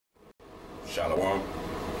Shalom.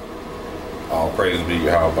 All praise be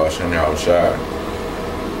Yahweh Shem Yahweh Shai.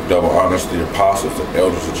 Double honors to the apostles, the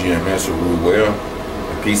elders of GMS who rule well,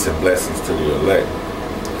 and peace and blessings to the elect.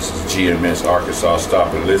 This is GMS Arkansas.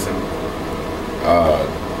 Stop and listen.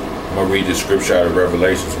 I'm going to read the scripture out of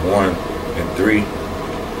Revelations 1 and 3,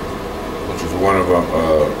 which is one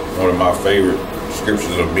of my favorite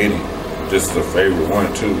scriptures of many. This is a favorite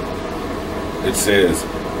one too. It says,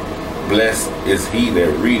 "Blessed is he that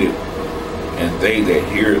readeth, and they that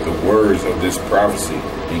hear the words of this prophecy,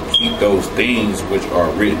 and keep those things which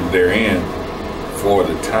are written therein, for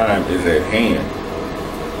the time is at hand."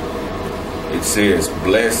 It says,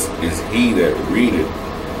 "Blessed is he that readeth,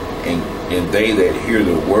 and they that hear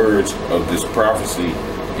the words of this prophecy,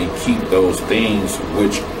 and keep those things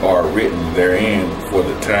which are written therein, for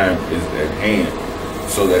the time is at hand."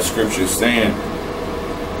 So that scripture is saying,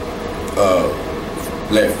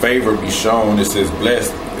 let favor be shown. It says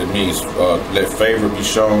blessed. It means let favor be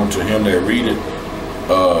shown to him that readeth.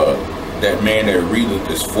 That man that readeth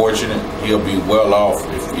is fortunate. He'll be well off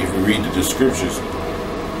if you read the scriptures.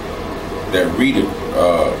 That readeth,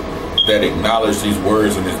 that acknowledge these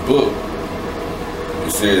words in this book.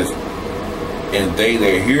 It says, "And they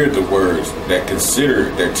that hear the words, that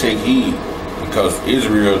consider, that take heed," because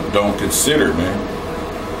Israel don't consider, man.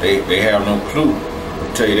 They have no clue.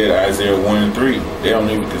 I'll tell you that, Isaiah 1 and 3. They don't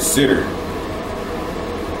even consider.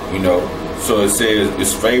 You know, so it says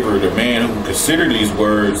it's favor the man who consider these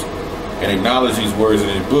words and acknowledge these words in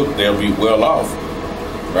his book, they'll be well off.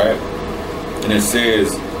 Right? And it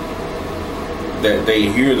says that they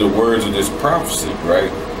hear the words of this prophecy,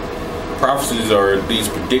 right? Prophecies are these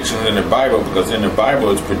predictions in the Bible, because in the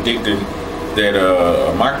Bible it's predicting that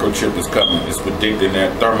a microchip is coming. It's predicting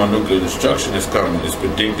that thermonuclear destruction is coming. It's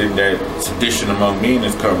predicting that sedition among men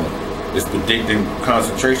is coming. It's predicting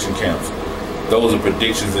concentration camps. Those are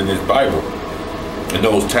predictions in this Bible, and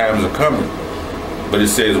those times are coming. But it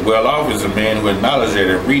says, well off is a man who acknowledges it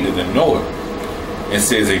and read it and know it. It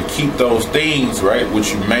says, and keep those things, right,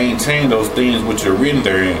 which you maintain those things which are written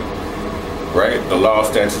therein, right? The law,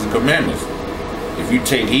 statutes, and commandments. If you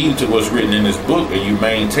take heed to what's written in this book and you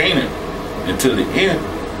maintain it until the end,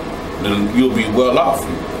 then you'll be well off,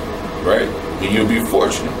 right? And you'll be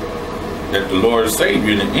fortunate that the Lord will save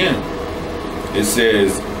you in the end. It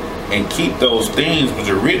says, and keep those things which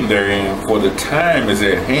are written therein, for the time is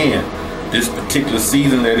at hand. This particular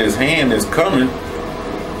season that is hand is coming.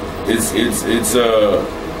 It's the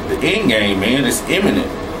end game, man. It's imminent.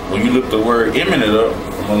 When you look the word imminent up,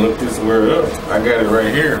 I'm gonna look this word up. I got it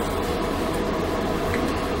right here.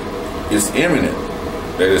 It's imminent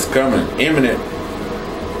that it's coming. Imminent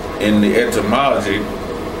in the etymology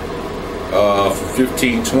from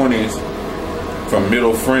 1520s, from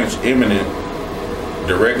Middle French, imminent,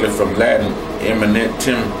 directly from Latin,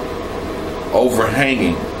 imminentem,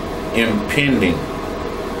 overhanging, impending.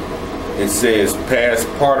 It says past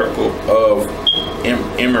particle of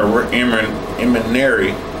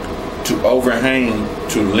eminary, to overhang,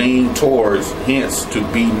 to lean towards, hence to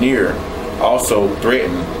be near. Also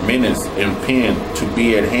threaten, menace, impend, to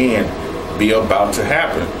be at hand, be about to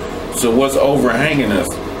happen. So what's overhanging us?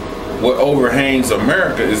 What overhangs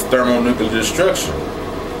America is thermonuclear destruction.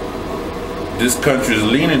 This country is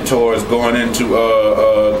leaning towards going into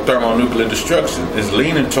thermonuclear destruction. It's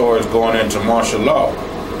leaning towards going into martial law.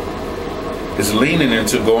 It's leaning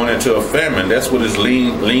into going into a famine. That's what it's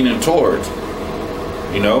leaning towards.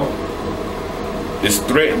 You know? It's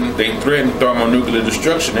threatened. They threaten thermonuclear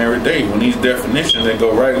destruction every day. When these definitions, they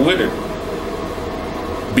go right with it.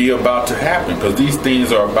 Be about to happen, because these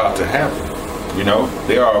things are about to happen. You know?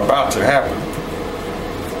 They are about to happen.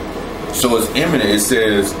 So it's imminent. It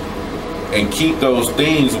says, and keep those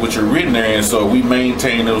things which are written therein. So we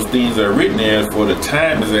maintain those things that are written there, for the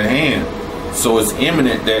time is at hand. So it's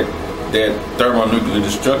imminent that thermonuclear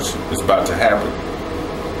destruction is about to happen.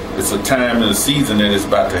 It's a time and a season that is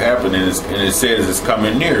about to happen, and it says it's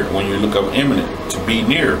coming near. When you look up imminent, to be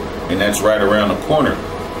near, and that's right around the corner.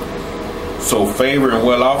 So favor and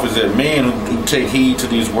well off is that man who take heed to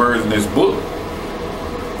these words in this book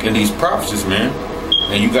and these prophecies, man.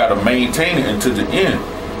 And you got to maintain it until the end.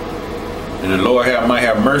 And the Lord might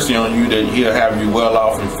have mercy on you, that he'll have you well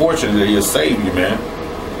off and fortunate, that he'll save you, man.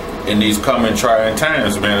 In these coming trying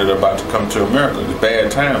times, man, that are about to come to America. The bad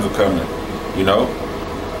times are coming, you know.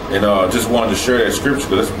 And just wanted to share that scripture,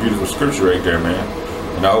 because that's a beautiful scripture right there, man.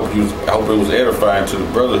 And I hope it was edifying to the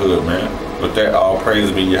brotherhood, man. With that, all praise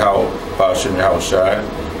be Yahweh, Shem Yahweh Shai.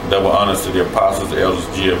 Double honors to the apostles, the elders,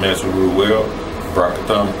 GMS who rule well.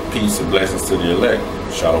 Barakatham, peace and blessings to the elect.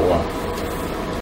 Shalom.